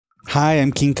Hi,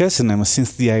 I'm Quincas and I'm a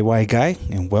synth DIY guy,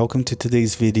 and welcome to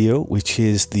today's video, which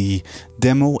is the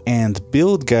demo and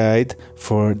build guide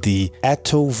for the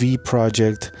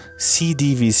AtoVproject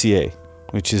cDVCA,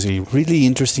 which is a really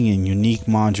interesting and unique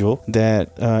module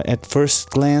that at first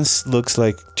glance looks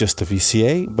like just a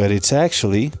VCA, but it's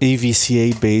actually a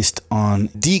VCA based on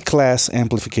D-class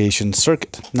amplification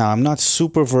circuit. Now, I'm not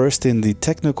super versed in the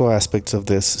technical aspects of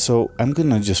this, so I'm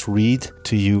gonna just read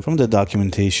to you from the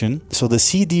documentation. So the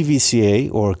cDVCA,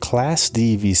 or Class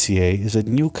D VCA, is a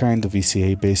new kind of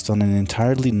VCA based on an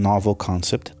entirely novel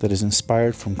concept that is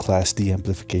inspired from Class D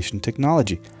amplification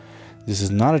technology. This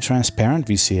is not a transparent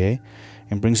VCA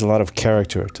and brings a lot of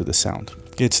character to the sound.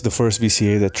 It's the first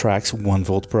VCA that tracks 1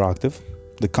 volt per octave.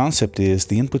 The concept is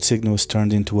the input signal is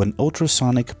turned into an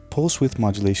ultrasonic pulse width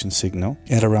modulation signal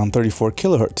at around 34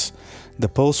 kilohertz. The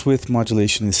pulse width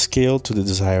modulation is scaled to the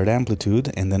desired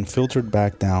amplitude and then filtered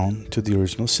back down to the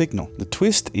original signal. The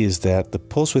twist is that the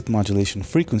pulse width modulation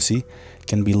frequency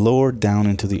can be lowered down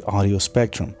into the audio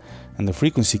spectrum, and the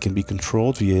frequency can be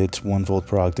controlled via its 1 volt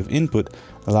per octave input,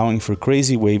 allowing for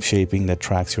crazy wave shaping that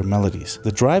tracks your melodies.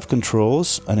 The drive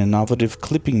controls an innovative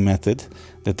clipping method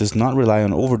that does not rely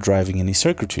on overdriving any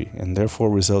circuitry and therefore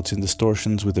results in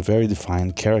distortions with a very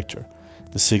defined character.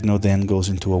 The signal then goes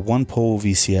into a 1-pole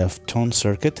VCF tone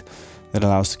circuit that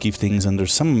allows to keep things under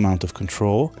some amount of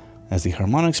control, as the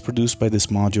harmonics produced by this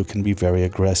module can be very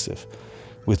aggressive.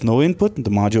 With no input, the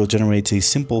module generates a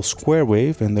simple square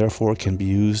wave and therefore can be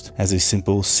used as a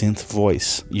simple synth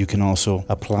voice. You can also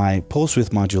apply pulse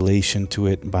width modulation to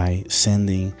it by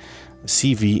sending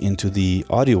CV into the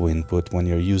audio input when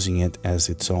you're using it as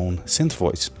its own synth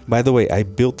voice. By the way, I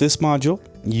built this module.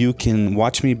 You can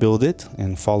watch me build it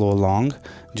and follow along.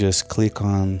 Just click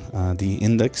on the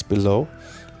index below.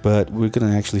 But we're going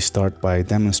to actually start by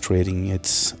demonstrating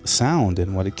its sound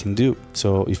and what it can do.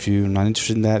 So if you're not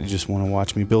interested in that, you just want to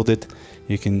watch me build it,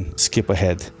 you can skip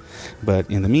ahead. But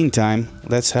in the meantime,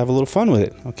 let's have a little fun with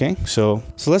it, okay? So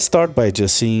let's start by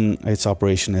just seeing its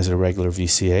operation as a regular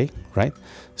VCA, right?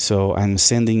 So I'm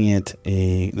sending it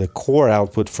the core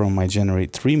output from my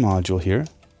Generate 3 module here,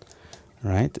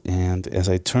 right? And as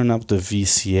I turn up the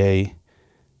VCA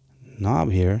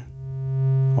knob here,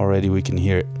 already we can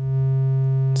hear it.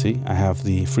 See, I have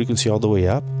the frequency all the way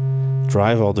up,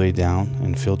 drive all the way down,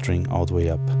 and filtering all the way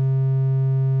up.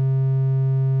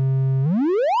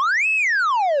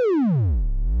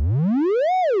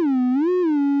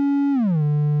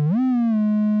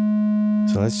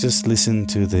 So let's just listen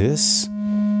to this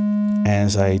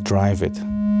as I drive it.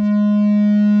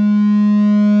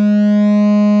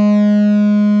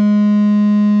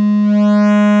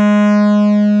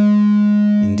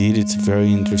 Indeed, it's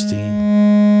very interesting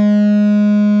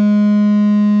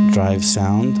drive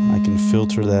sound. I can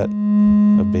filter that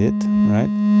a bit, right?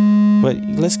 But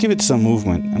let's give it some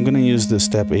movement. I'm gonna use the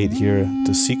step 8 here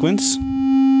to sequence.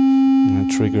 I'm gonna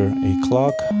trigger a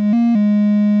clock.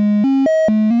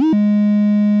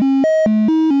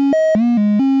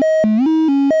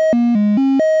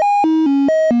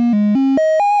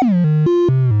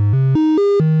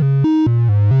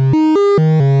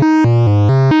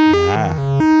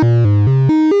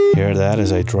 Hear that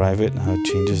as I drive it, how it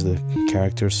changes the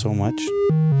character so much.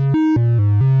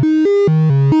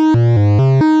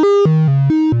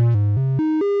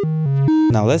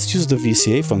 Now let's use the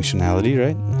VCA functionality,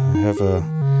 right? I have a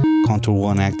contour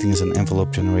 1 acting as an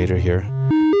envelope generator here.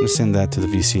 I'm gonna send that to the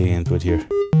VCA input here.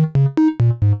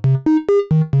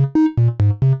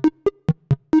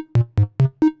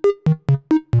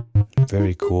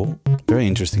 Very cool, very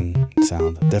interesting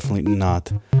sound. Definitely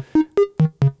not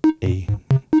a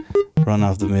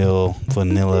run-of-the-mill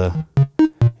vanilla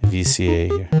VCA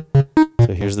here.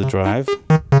 So here's the drive.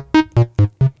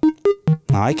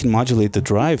 Now I can modulate the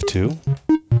drive too.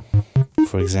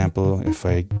 For example, if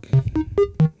I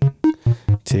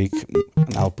take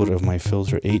an output of my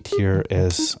filter 8 here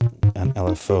as an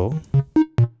LFO,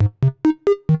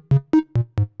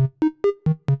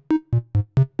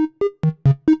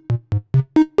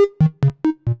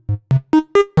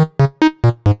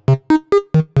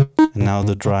 and now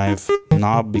the drive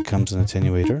knob becomes an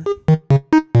attenuator.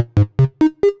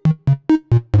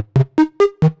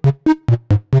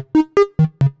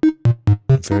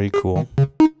 Very cool.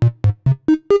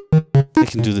 I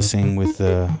can do the same with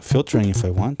filtering if I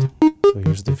want. So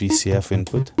here's the VCF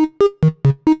input.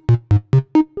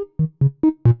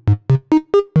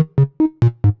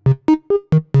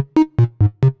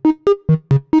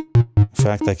 In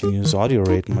fact, I can use audio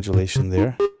rate modulation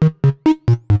there.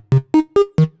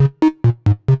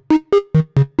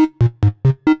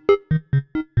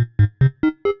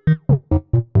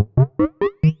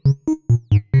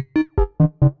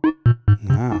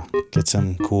 get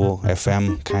some cool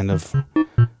FM kind of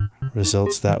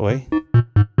results that way.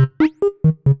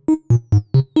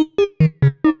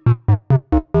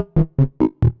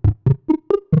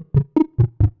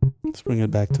 Let's bring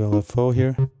it back to LFO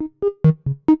here.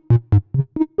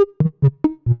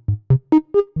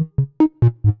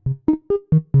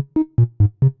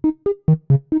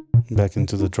 Back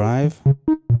into the drive.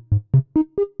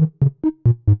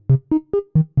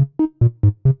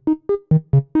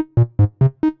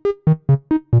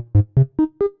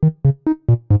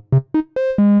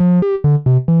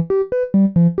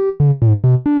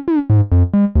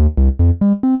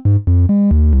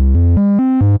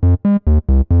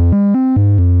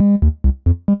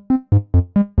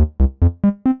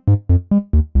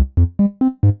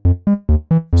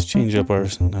 Let's change up our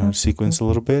sequence a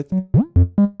little bit.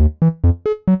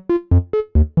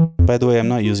 By the way, I'm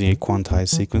not using a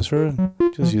quantized sequencer,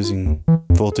 just using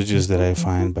voltages that I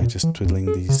find by just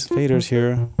twiddling these faders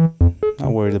here.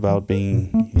 Not worried about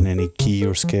being in any key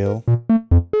or scale.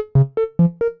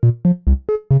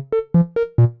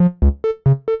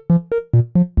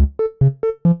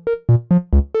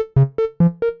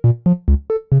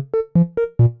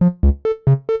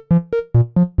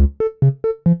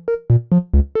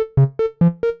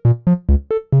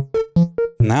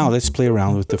 Now let's play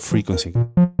around with the frequency.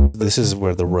 This is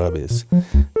where the rub is.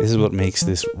 This is what makes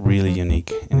this really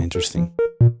unique and interesting.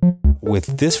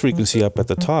 With this frequency up at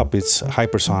the top, it's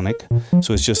hypersonic,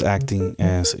 so it's just acting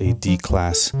as a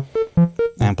D-class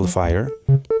amplifier,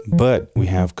 but we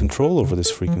have control over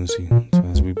this frequency. So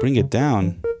as we bring it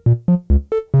down,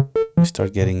 we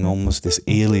start getting almost this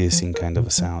aliasing kind of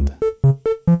a sound.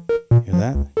 Hear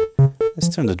that? Let's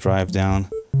turn the drive down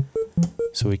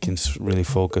so we can really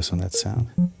focus on that sound.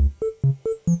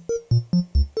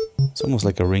 It's almost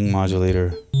like a ring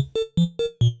modulator.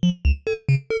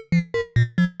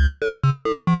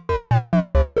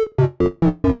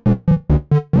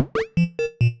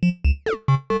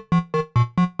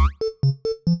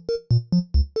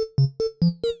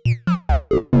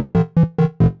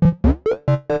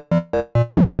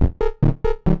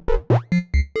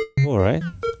 All right.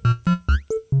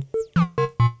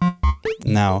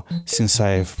 Now, since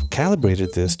I've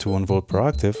calibrated this to 1 volt per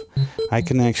octave, I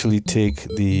can actually take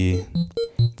the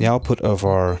output of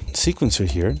our sequencer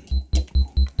here,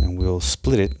 and we'll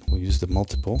split it. We'll use the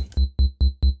multiple.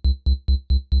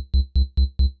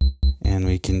 And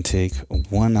we can take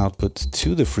one output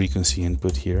to the frequency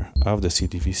input here of the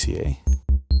cDVCA.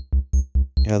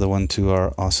 The other one to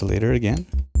our oscillator again.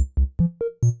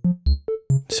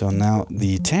 So now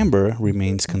the timbre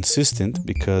remains consistent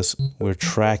because we're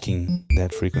tracking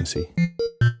that frequency.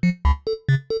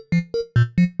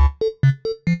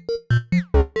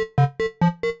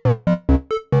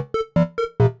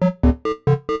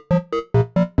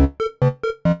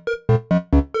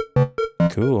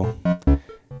 Cool.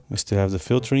 We still have the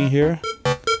filtering here.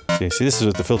 Okay, see, this is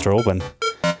with the filter open.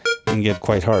 It can get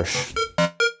quite harsh.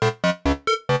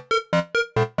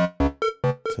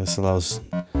 So this allows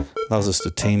us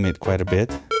to tame it quite a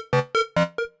bit.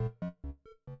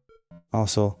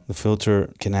 Also, the filter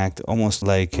can act almost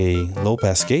like a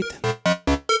low-pass gate.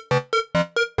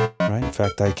 Right? In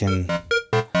fact, I can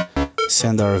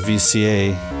send our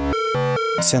VCA,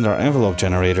 send our envelope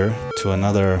generator to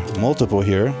another multiple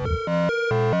here.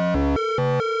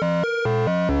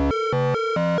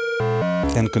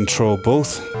 Can control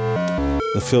both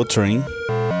the filtering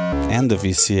and the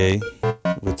VCA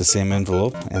with the same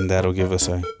envelope, and that'll give us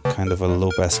a kind of a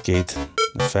low-pass gate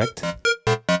effect.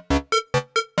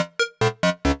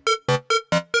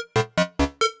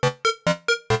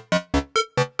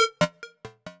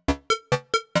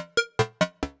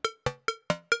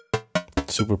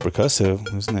 Super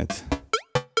percussive, isn't it?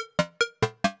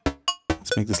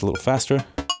 Let's make this a little faster.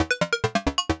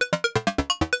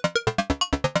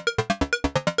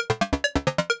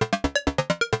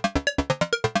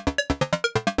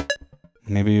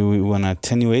 Maybe we want to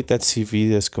attenuate that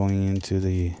CV that's going into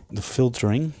the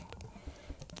filtering,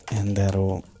 and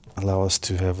that'll allow us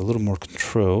to have a little more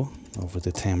control over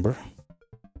the timbre.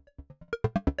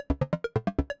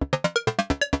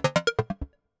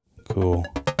 Cool.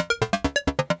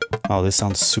 Oh, this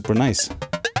sounds super nice.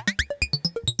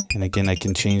 And again, I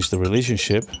can change the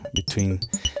relationship between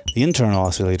the internal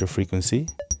oscillator frequency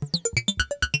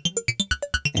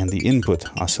and the input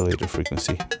oscillator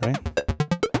frequency, right?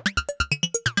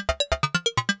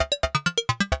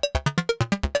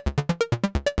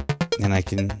 And I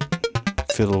can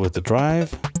fiddle with the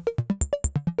drive.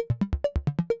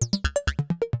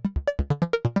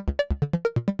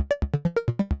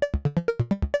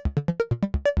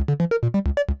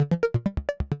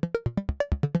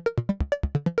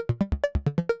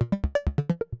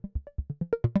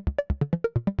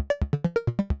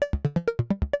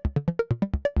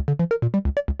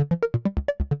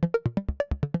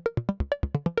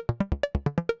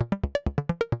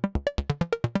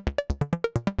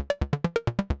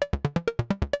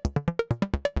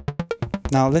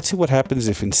 Now let's see what happens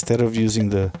if instead of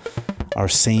using our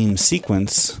same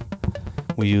sequence,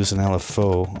 we use an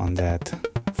LFO on that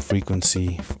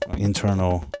frequency,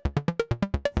 internal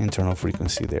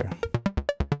frequency there.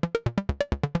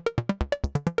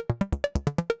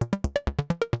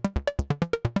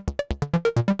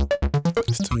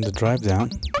 Let's turn the drive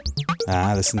down.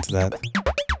 Listen to that.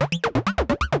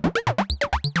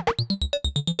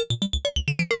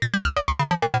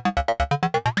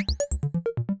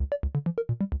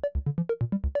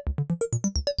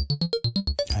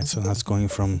 Alright, so now it's going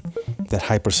from that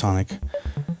hypersonic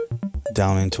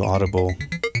down into audible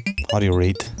audio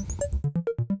rate.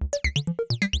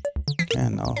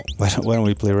 And now, why don't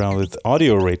we play around with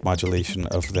audio rate modulation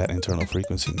of that internal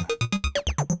frequency now?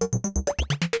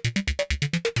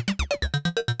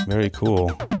 Very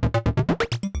cool.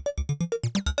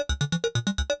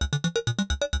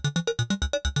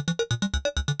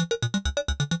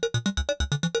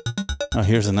 Now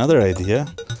here's another idea.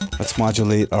 Let's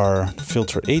modulate our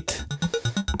filter 8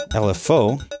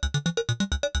 LFO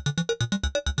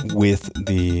with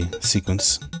the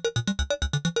sequence.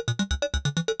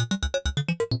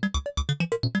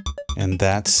 And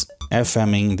that's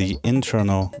FMing the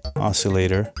internal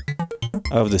oscillator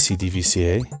of the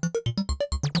cDVCA.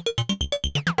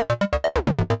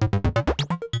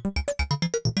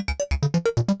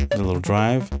 The little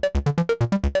drive.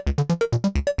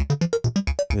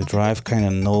 The drive kind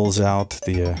of nulls out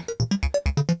the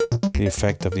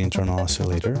effect of the internal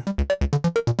oscillator.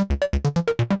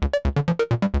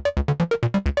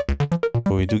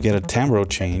 But we do get a timbre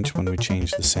change when we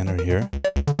change the center here.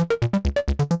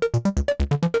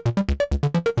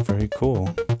 Very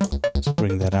cool. Let's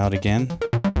bring that out again.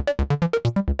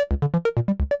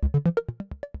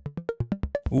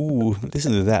 Ooh,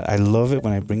 listen to that. I love it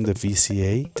when I bring the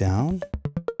VCA down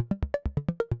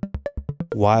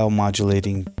while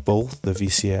modulating both the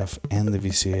VCF and the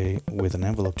VCA with an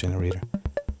envelope generator.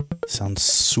 Sounds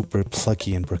super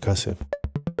plucky and percussive.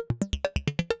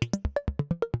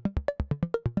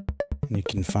 And you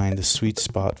can find the sweet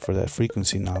spot for that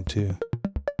frequency knob too,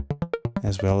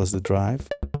 as well as the drive.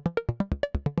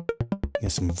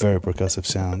 Get some very percussive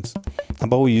sounds. How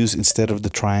about we use, instead of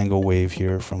the triangle wave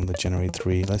here from the Generate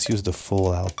 3, let's use the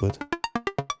full output,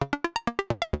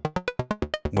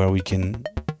 where we can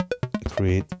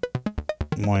create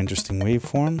more interesting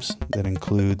waveforms that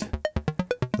include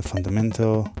the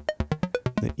fundamental,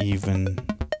 the even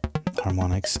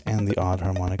harmonics, and the odd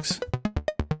harmonics.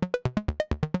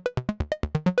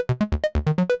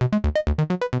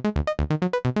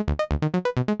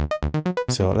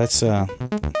 So let's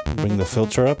bring the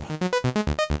filter up,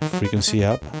 frequency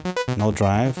up, no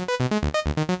drive,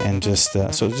 and just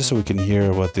so we can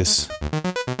hear what this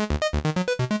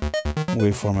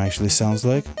waveform actually sounds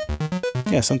like.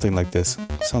 Yeah, something like this.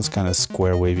 Sounds kind of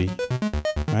square wavy,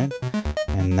 right?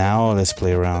 And now let's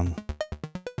play around.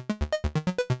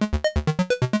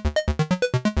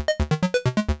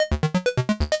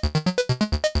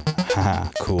 Haha,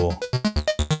 cool.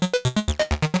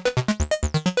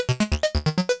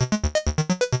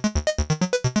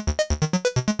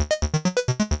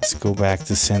 Let's go back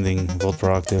to sending volt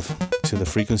per octave to the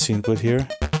frequency input here.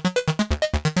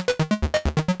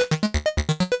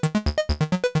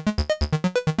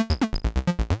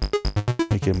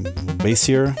 Make it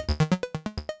bassier,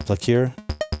 pluckier,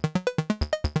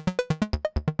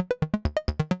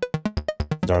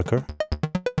 darker.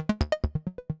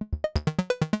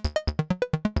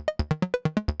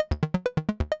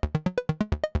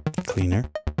 Cleaner,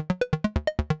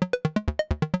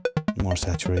 more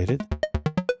saturated.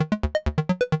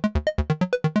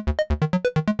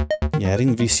 Yeah,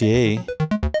 adding VCA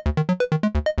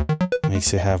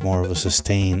makes it have more of a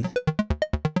sustain,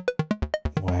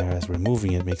 whereas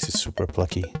removing it makes it super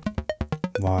plucky.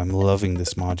 Wow, I'm loving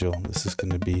this module. This is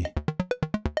going to be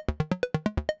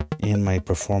in my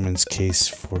performance case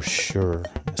for sure,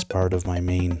 as part of my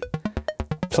main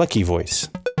plucky voice.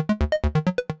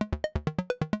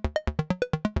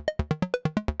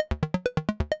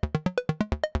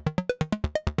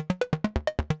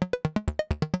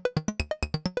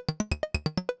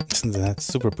 Listen to that,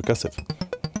 super percussive.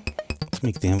 Let's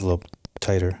make the envelope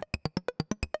tighter.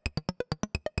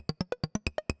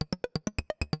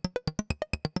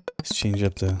 Let's change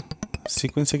up the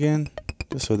sequence again,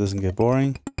 just so it doesn't get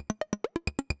boring.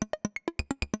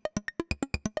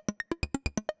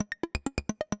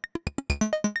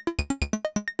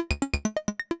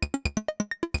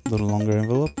 A little longer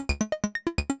envelope.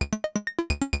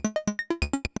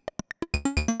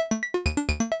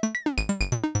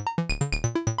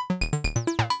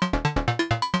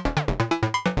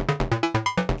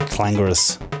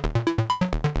 Clangorous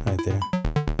right there.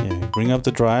 Yeah, bring up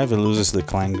the drive, it loses the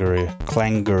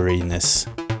clangoriness.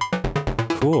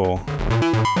 Cool.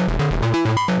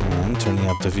 And turning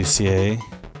up the VCA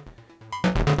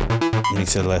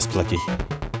makes it less plucky.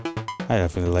 I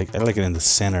definitely like it in the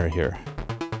center here.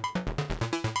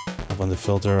 I want the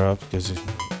filter up because it's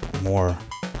more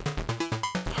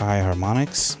high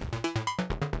harmonics.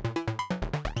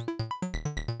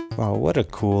 Wow, what a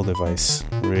cool device,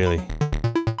 really.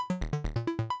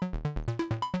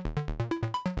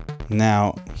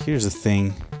 Now, here's the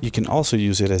thing. You can also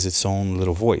use it as its own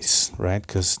little voice, right?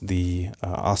 Because the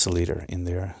oscillator in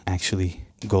there actually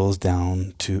goes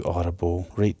down to audible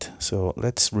rate. So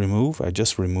let's remove, I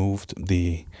just removed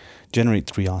the generate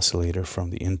 3 oscillator from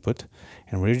the input,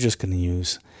 and we're just going to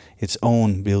use its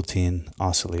own built-in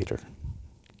oscillator.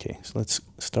 Okay, so let's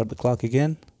start the clock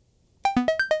again.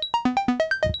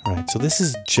 All right, so this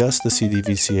is just the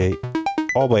cDVCA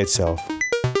all by itself.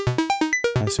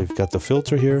 All right, so we've got the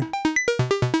filter here.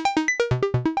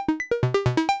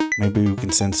 Maybe we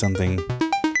can send something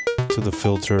to the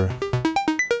filter,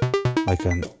 like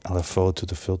an LFO to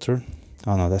the filter.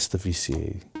 Oh no, that's the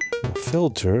VCA. The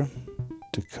filter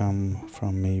to come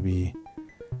from maybe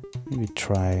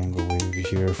triangle wave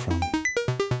here from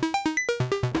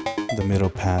the middle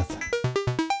path.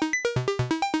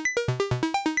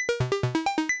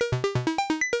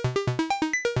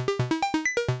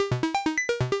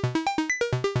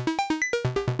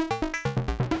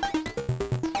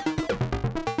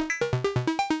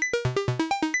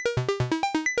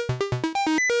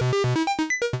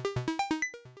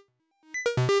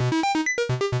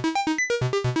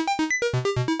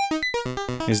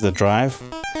 Is the drive.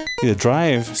 The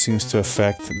drive seems to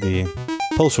affect the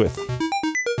pulse width.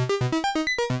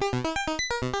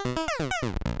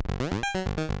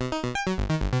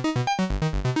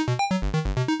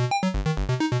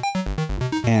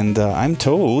 And I'm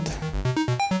told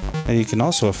that you can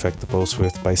also affect the pulse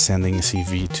width by sending a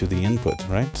CV to the input,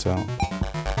 right? So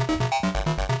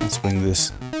let's bring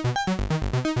this.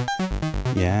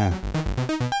 Yeah.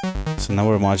 So now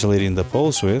we're modulating the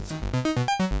pulse width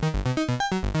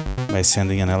by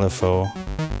sending an LFO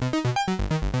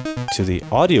to the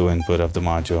audio input of the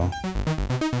module.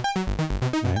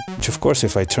 Right? Which of course,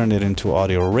 if I turn it into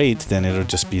audio rate, then it'll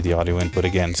just be the audio input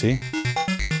again, see?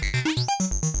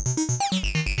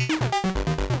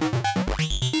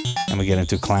 And we get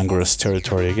into clangorous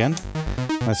territory again.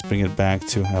 Let's bring it back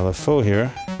to LFO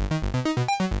here.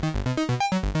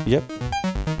 Yep,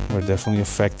 we're definitely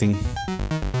affecting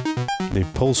the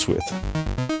pulse width.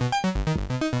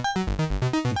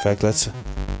 In fact, let's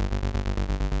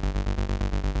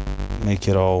make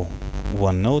it all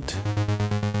one note.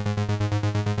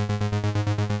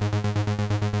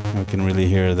 We can really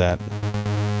hear that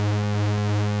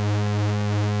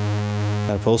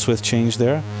pulse width change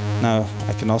there. Now,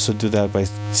 I can also do that by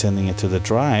sending it to the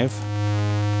drive.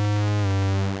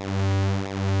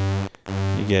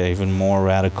 You get even more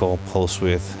radical pulse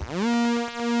width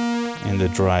in the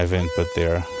drive input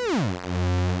there.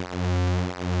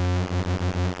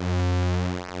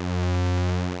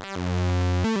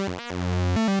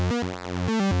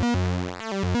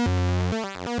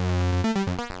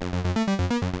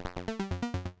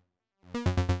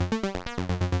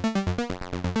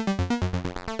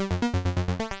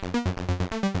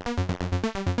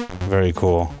 Very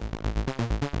cool.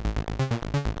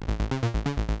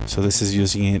 So this is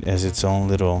using it as its own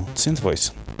little synth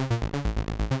voice.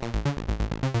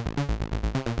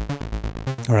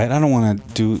 All right, I don't want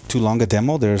to do too long a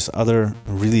demo. There's other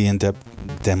really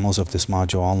in-depth demos of this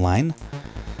module online.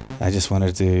 I just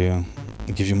wanted to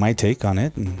give you my take on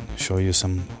it and show you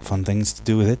some fun things to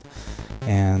do with it.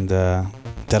 And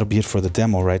that'll be it for the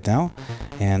demo right now.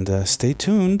 And stay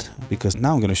tuned, because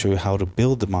now I'm going to show you how to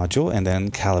build the module and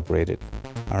then calibrate it.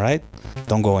 All right,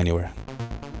 don't go anywhere.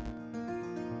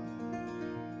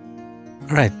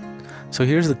 All right, so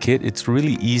here's the kit. It's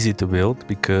really easy to build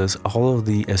because all of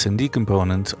the SMD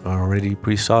components are already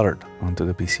pre-soldered onto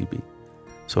the PCB.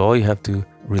 So all you have to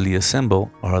really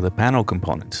assemble are the panel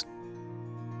components.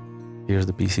 Here's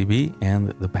the PCB and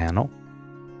the panel.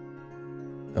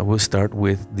 We'll start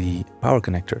with the power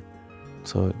connector.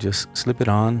 So just slip it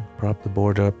on, prop the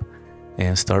board up,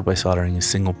 and start by soldering a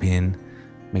single pin.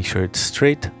 Make sure it's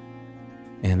straight,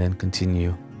 and then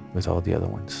continue with all the other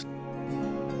ones.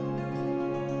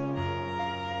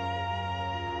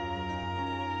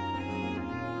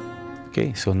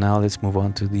 Okay, so now let's move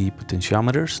on to the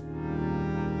potentiometers.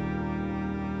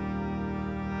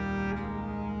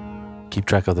 Keep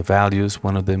track of the values.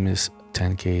 One of them is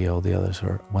 10K, all the others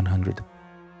are 100.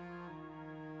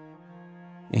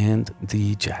 And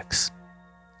the jacks.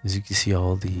 As you can see,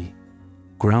 all the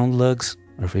ground lugs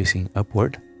are facing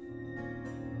upward.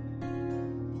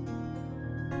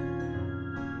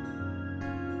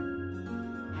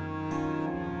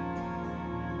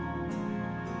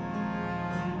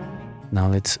 Now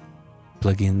let's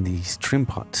plug in these trim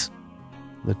pots.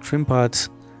 The trim pots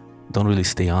don't really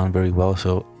stay on very well,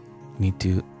 so you need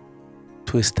to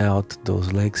twist out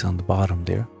those legs on the bottom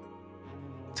there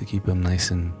to keep them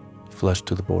nice and flush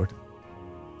to the board.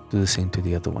 Do the same to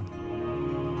the other one.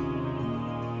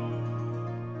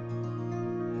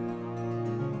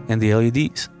 And the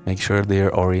LEDs, make sure they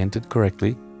are oriented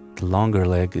correctly. The longer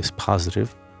leg is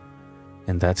positive,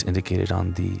 and that's indicated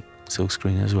on the silk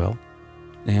screen as well.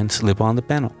 And slip on the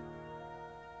panel.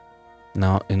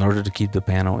 Now, in order to keep the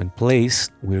panel in place,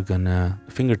 we're gonna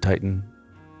finger tighten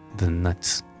the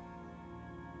nuts.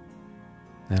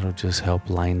 That'll just help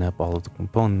line up all of the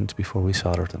components before we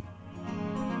solder them.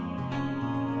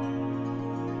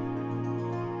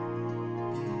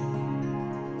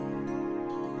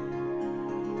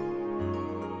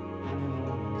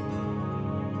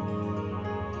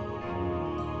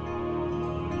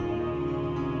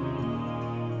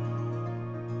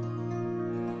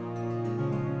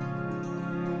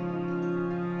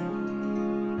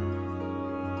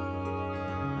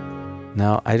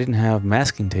 Now, I didn't have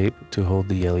masking tape to hold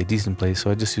the LEDs in place,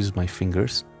 so I just used my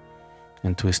fingers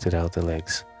and twisted out the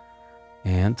legs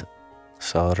and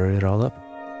solder it all up.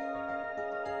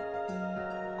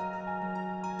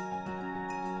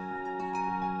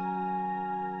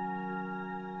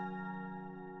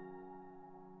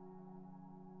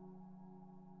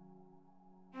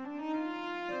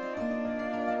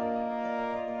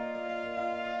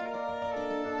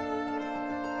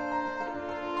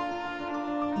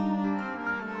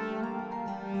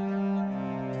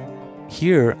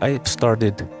 Here I've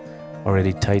started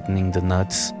already tightening the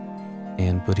nuts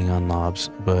and putting on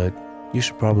knobs, but you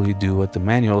should probably do what the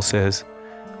manual says,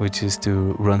 which is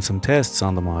to run some tests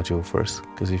on the module first,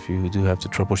 because if you do have to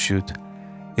troubleshoot,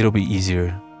 it'll be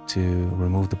easier to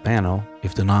remove the panel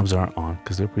if the knobs aren't on,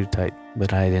 because they're pretty tight.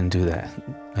 But I didn't do that.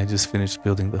 I just finished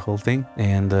building the whole thing,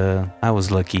 and I was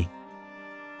lucky.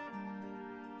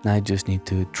 I just need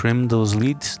to trim those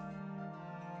leads.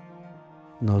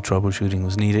 No troubleshooting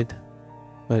was needed.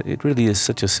 But it really is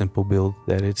such a simple build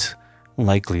that it's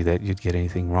unlikely that you'd get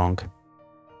anything wrong.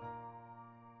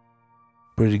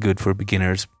 Pretty good for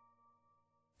beginners,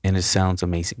 and it sounds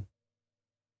amazing.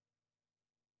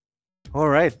 All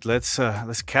right, let's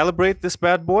calibrate this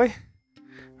bad boy.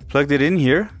 Plugged it in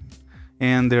here,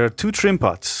 and there are two trim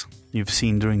pots you've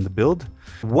seen during the build.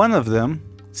 One of them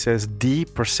says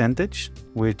D%,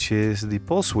 which is the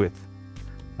pulse width,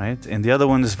 right? And the other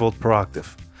one is volt per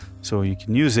octave, so you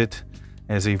can use it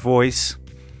as a voice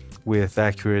with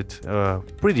accurate,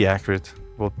 pretty accurate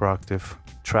volt per octave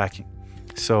tracking.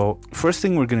 So first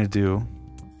thing we're gonna do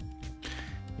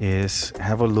is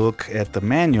have a look at the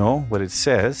manual, what it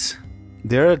says.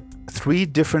 There are 3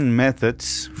 different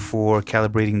methods for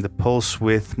calibrating the pulse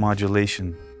width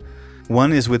modulation.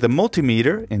 One is with a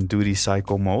multimeter in duty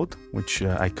cycle mode, which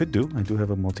I could do. I do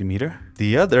have a multimeter.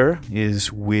 The other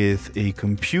is with a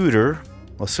computer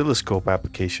oscilloscope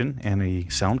application and a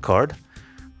sound card,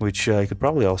 which I could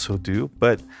probably also do,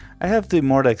 but I have the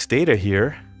Moreira data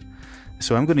here,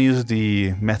 so I'm going to use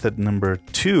the method number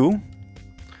 2,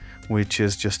 which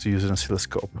is just to use an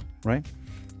oscilloscope, right?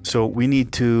 So we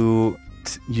need to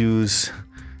use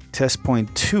test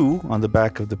point 2 on the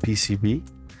back of the PCB.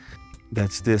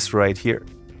 That's this right here.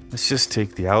 Let's just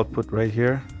take the output right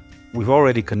here. We've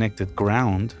already connected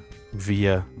ground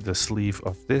via the sleeve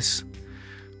of this.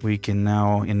 We can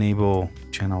now enable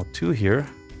channel 2 here.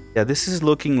 Yeah, this is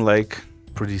looking like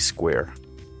pretty square,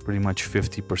 pretty much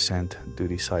 50%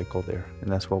 duty cycle there,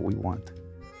 and that's what we want.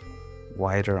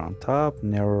 Wider on top,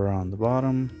 narrower on the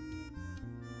bottom.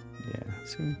 Yeah,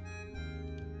 see?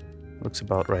 Looks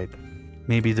about right.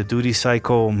 Maybe the duty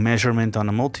cycle measurement on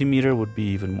a multimeter would be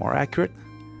even more accurate,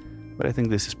 but I think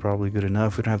this is probably good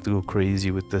enough. We don't have to go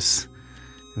crazy with this.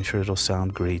 I'm sure it'll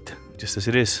sound great, just as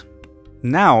it is.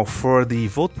 Now, for the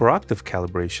volt per octave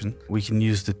calibration, we can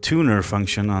use the tuner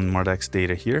function on Moreira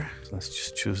data here. So let's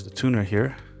just choose the tuner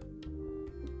here.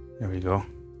 There we go.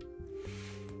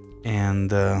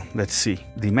 And let's see.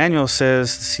 The manual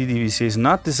says the cDVCA is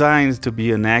not designed to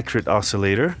be an accurate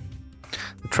oscillator.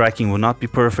 The tracking will not be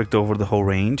perfect over the whole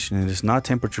range, and it is not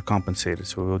temperature compensated,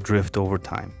 so it will drift over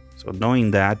time. So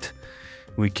knowing that,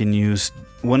 we can use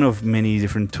one of many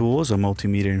different tools, a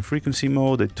multimeter in frequency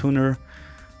mode, a tuner,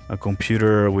 a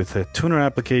computer with a tuner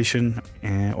application,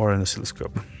 or an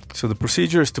oscilloscope. So the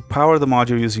procedure is to power the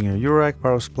module using a Eurorack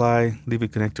power supply, leave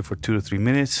it connected for 2 to 3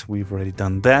 minutes. We've already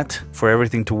done that. For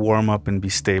everything to warm up and be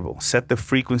stable. Set the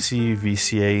frequency,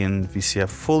 VCA and VCF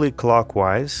fully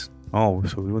clockwise. Oh,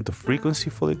 so we want the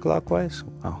frequency fully clockwise?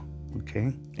 Oh,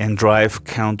 okay. And drive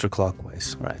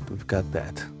counterclockwise. Right, we've got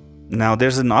that. Now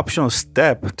there's an optional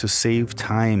step to save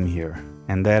time here,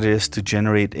 and that is to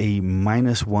generate a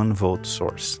 -1 volt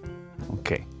source.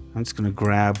 Okay, I'm just gonna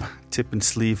grab tip and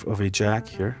sleeve of a jack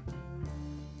here.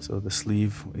 So the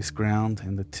sleeve is ground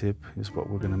and the tip is what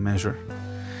we're gonna measure.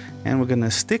 And we're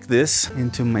gonna stick this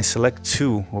into my select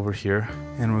 2 over here,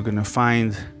 and we're gonna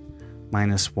find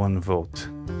 -1 volt.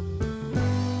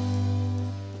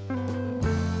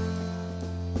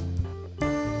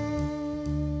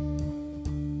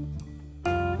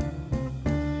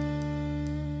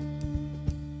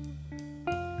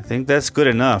 I think that's good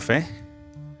enough, eh?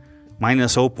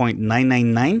 Minus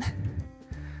 0.999.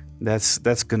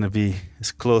 That's gonna be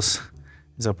as close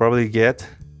as I'll probably get.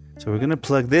 So we're gonna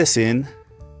plug this in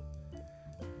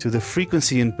to the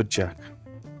frequency input jack.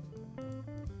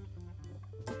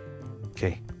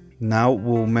 Okay, now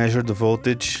we'll measure the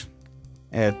voltage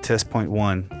at test point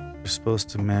 1. We're supposed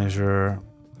to measure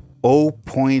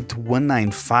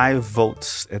 0.195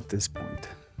 volts at this point.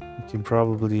 You can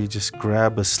probably just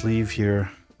grab a sleeve here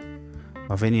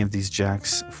of any of these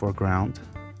jacks for ground.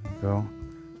 There you go.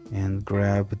 And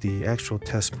grab the actual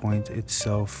test point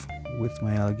itself with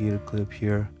my alligator clip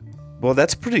here. Well,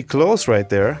 that's pretty close right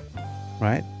there,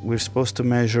 right? We're supposed to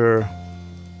measure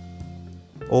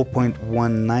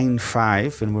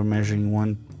 0.195 and we're measuring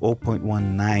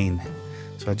 0.19.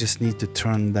 So I just need to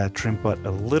turn that trim pot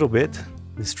a little bit,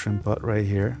 this trim pot right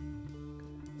here,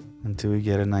 until we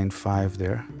get a 9.5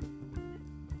 there.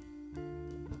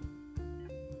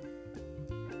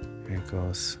 Here it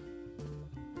goes.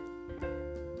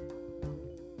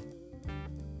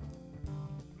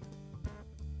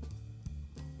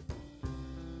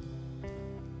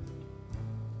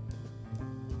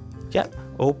 Yeah,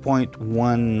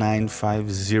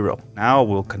 0.1950. Now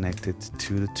we'll connect it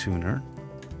to the tuner.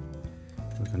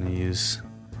 We're gonna use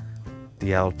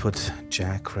the output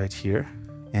jack right here.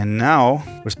 And now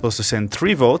we're supposed to send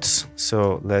 3 volts.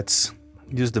 So let's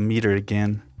use the meter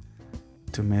again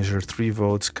to measure 3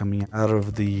 volts coming out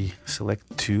of the select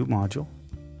 2 module.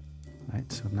 Right,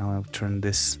 so now I'll turn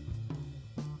this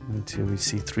until we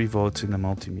see 3 volts in the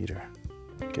multimeter.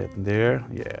 Getting there,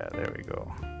 yeah, there we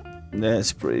go.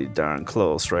 That's pretty darn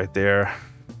close right there.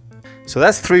 So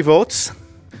that's 3 volts.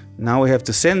 Now we have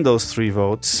to send those 3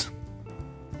 volts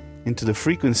into the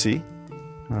frequency.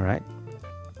 All right.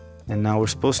 And now we're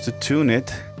supposed to tune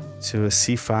it to a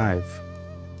C5.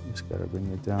 Just gotta bring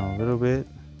it down a little bit.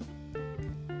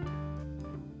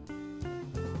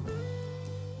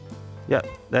 Yeah,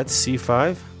 that's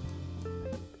C5.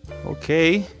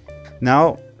 Okay.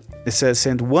 Now it says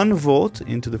send 1 volt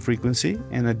into the frequency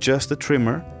and adjust the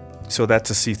trimmer. So that's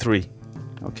a C3.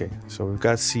 Okay, so we've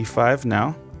got C5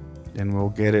 now. Then we'll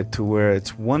get it to where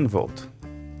it's 1 volt.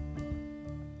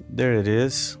 There it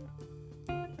is.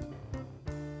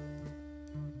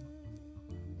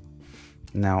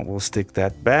 Now we'll stick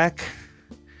that back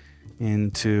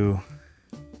into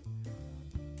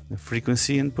the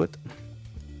frequency input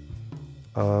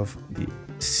of the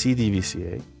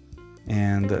cDVCA.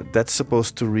 And that's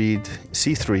supposed to read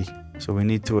C3. So we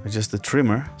need to adjust the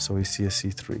trimmer so we see a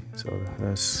C3. So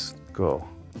let's go.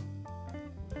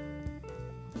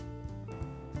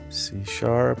 C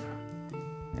sharp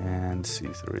and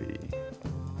C3.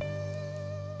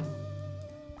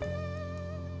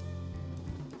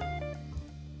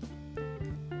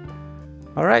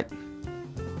 All right.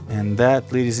 And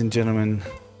that, ladies and gentlemen,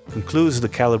 concludes the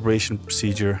calibration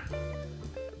procedure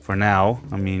for now.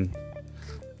 I mean,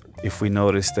 if we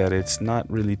notice that it's not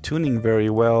really tuning very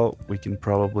well, we can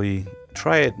probably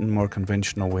try it in a more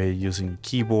conventional way using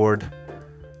keyboard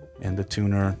and the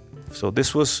tuner. So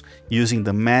this was using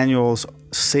the manual's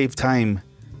save time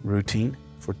routine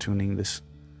for tuning this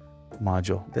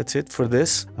module. That's it for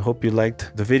this. I hope you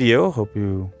liked the video. Hope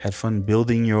you had fun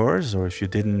building yours, or if you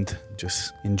didn't,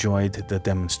 just enjoyed the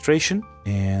demonstration.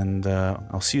 And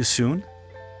I'll see you soon,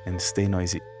 and stay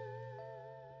noisy.